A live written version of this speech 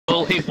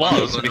Well,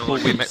 it was before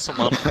we met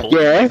someone called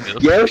Yeah,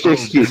 what's your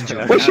excuse?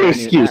 What's your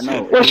excuse?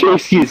 What's your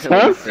excuse,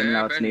 huh?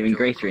 Now it's an even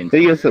greater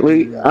insult.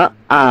 Seriously?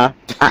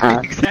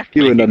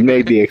 You would not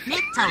make the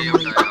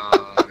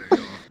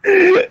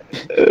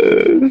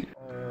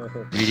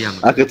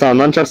Akatan,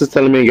 Nunchucks is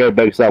telling me to go to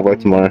bed because I work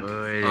tomorrow.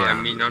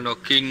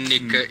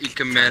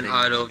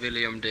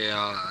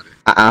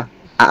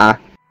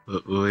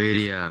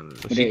 William.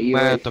 You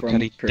are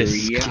from Korea?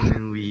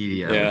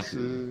 Yeah.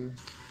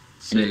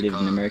 And you live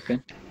in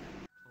America?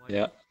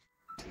 Yeah.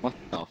 What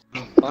the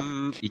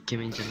fuck? イケ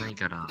メンじゃない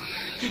から。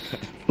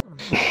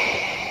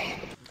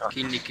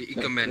筋肉イ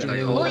ケメンだ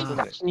よ。イ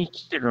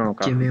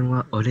ケメン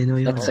は俺の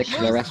ような That's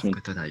sexual harassment.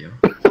 ことだよ。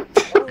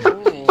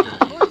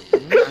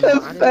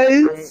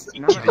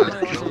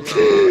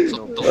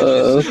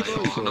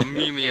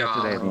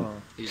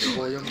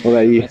What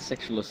about you? That's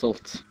sexual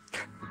assault.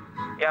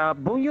 いや、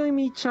ボンヨイ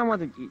ミちゃんはア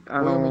キ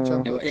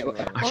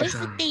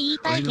さん、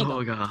俺の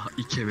方が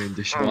イケメン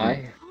でしょ。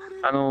Why?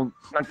 なん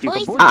ていう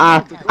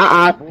か、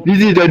You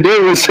need to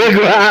do it,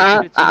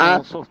 Sigma.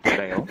 ソフト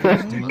だよ。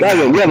God,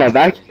 you got my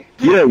back.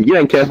 You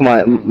don't care for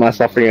my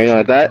suffering or anything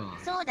like that.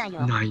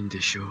 ないん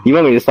でしょう。 You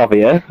want me to suffer,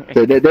 yeah?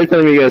 They're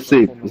telling me to go to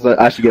sleep, so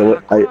I should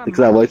go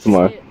because I work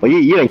tomorrow. But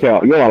you don't care.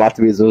 You want my life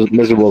to be as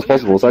miserable as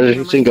possible, so I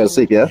shouldn't go to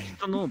sleep, yeah?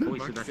 I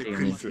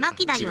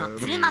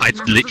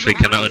literally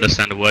cannot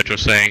understand a word you're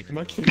saying.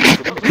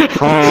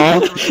 Huh?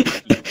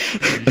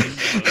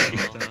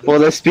 Well,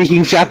 they're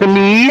speaking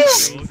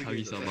Japanese?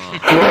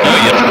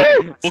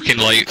 You're talking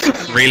like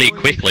really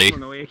quickly. I'm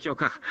gonna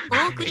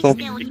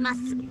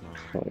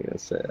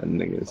say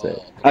it.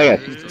 Okay,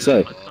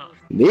 so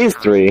these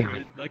three.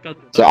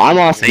 So I'm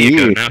asking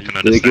you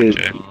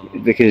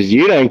because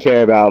you don't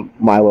care about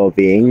my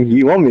well-being.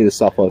 You want me to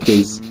suffer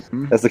because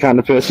that's the kind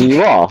of person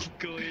you are.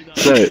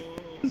 So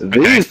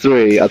these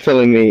three are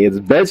telling me it's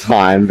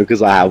bedtime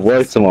because I have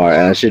work tomorrow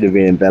and I should have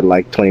been in bed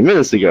like 20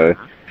 minutes ago.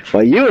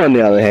 But you, on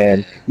the other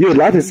hand, you would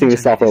like to see me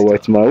suffer at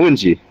work tomorrow,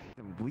 wouldn't you?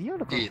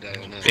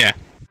 Yeah.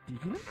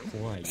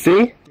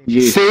 See?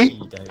 Juice.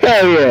 See?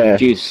 Hell yeah!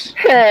 Juice.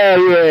 Hell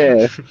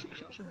yeah!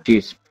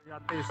 Juice.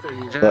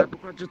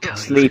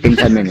 Sleep in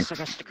 10 minutes.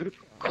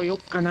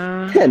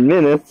 10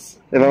 minutes?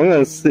 If I'm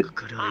gonna sleep...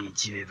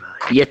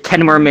 You get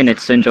 10 more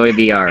minutes to enjoy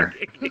VR.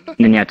 And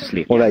then you have to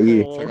sleep. What about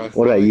you?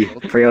 What about you?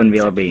 For your own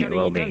well-being.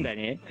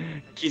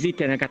 気づい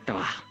てなかった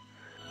わ。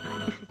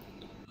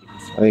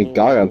I mean,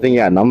 God, I'm thinking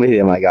out number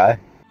here, my guy.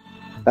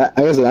 I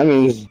guess that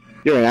means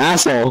you're an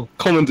asshole.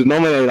 Common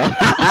denominator.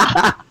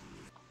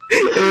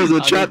 It was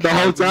a trap the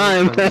whole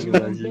time.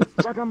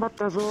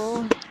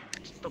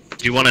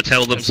 Do you want to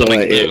tell them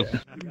something new?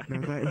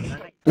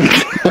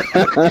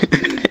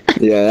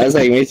 Yeah, that's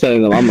like me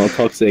telling them I'm not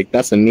toxic.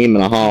 That's a meme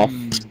and a half.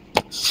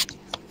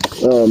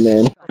 Oh,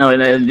 man. No,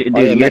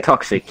 dude, you're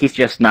toxic. He's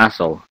just an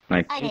asshole.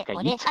 Like,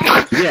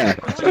 yeah.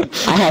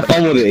 I have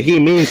fun with it. He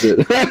means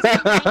it.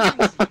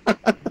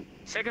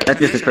 That's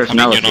just his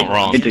personality. You're not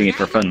wrong. You're doing it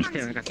for fun.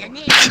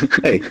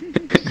 Hey.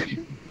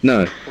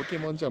 No.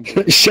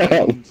 Shut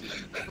up.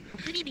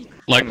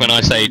 Like when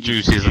I say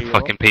Juice is a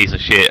fucking piece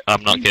of shit,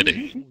 I'm not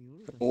kidding.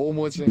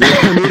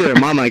 Neither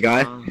am I, my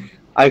guy.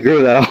 I agree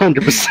with that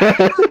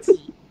 100%.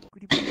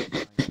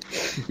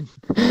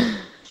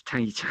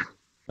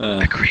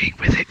 Agreeing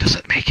with it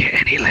doesn't make it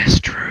any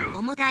less true.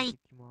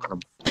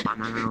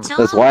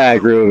 That's why I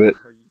agree with it.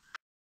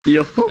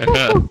 Yo.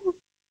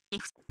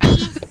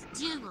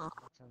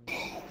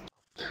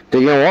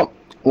 You know what?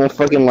 Well,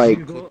 fucking like...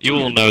 You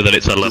all know that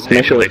it's a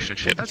love-hate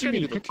relationship. No,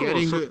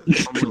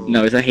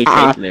 it's a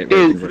hate-hate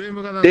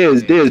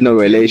relationship. There's no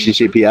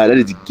relationship here. That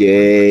is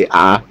gay.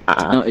 No,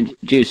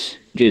 Juice.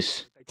 There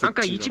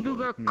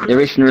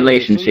is a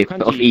relationship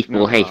of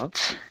equal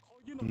hate.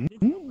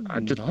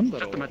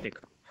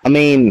 I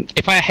mean...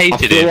 If I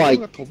hated him,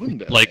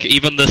 like,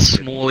 even the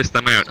smallest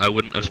amount, I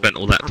wouldn't have spent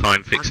all that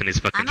time fixing his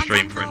fucking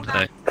stream for him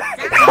today.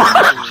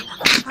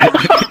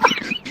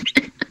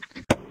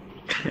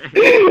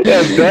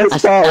 The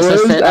best part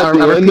was at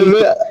the end of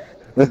it.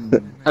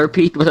 I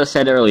repeat what I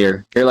said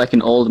earlier. You're like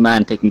an old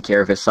man taking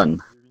care of his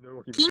son.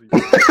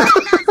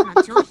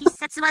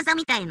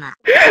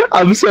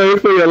 I'm sorry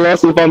for your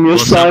loss if I'm your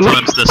son.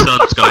 Sometimes the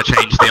son's gotta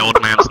change the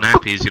old man's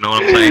nappies, you know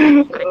what I'm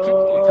saying?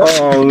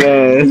 Oh,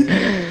 man.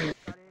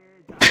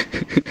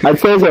 I'd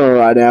say something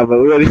right now, but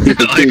we gotta keep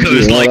it PG,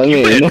 you know what I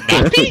mean?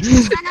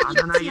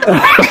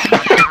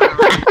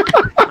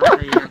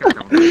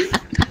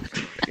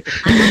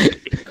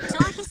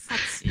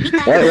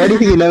 Why do you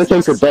think he never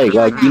takes a break?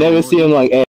 Like, you never see him like,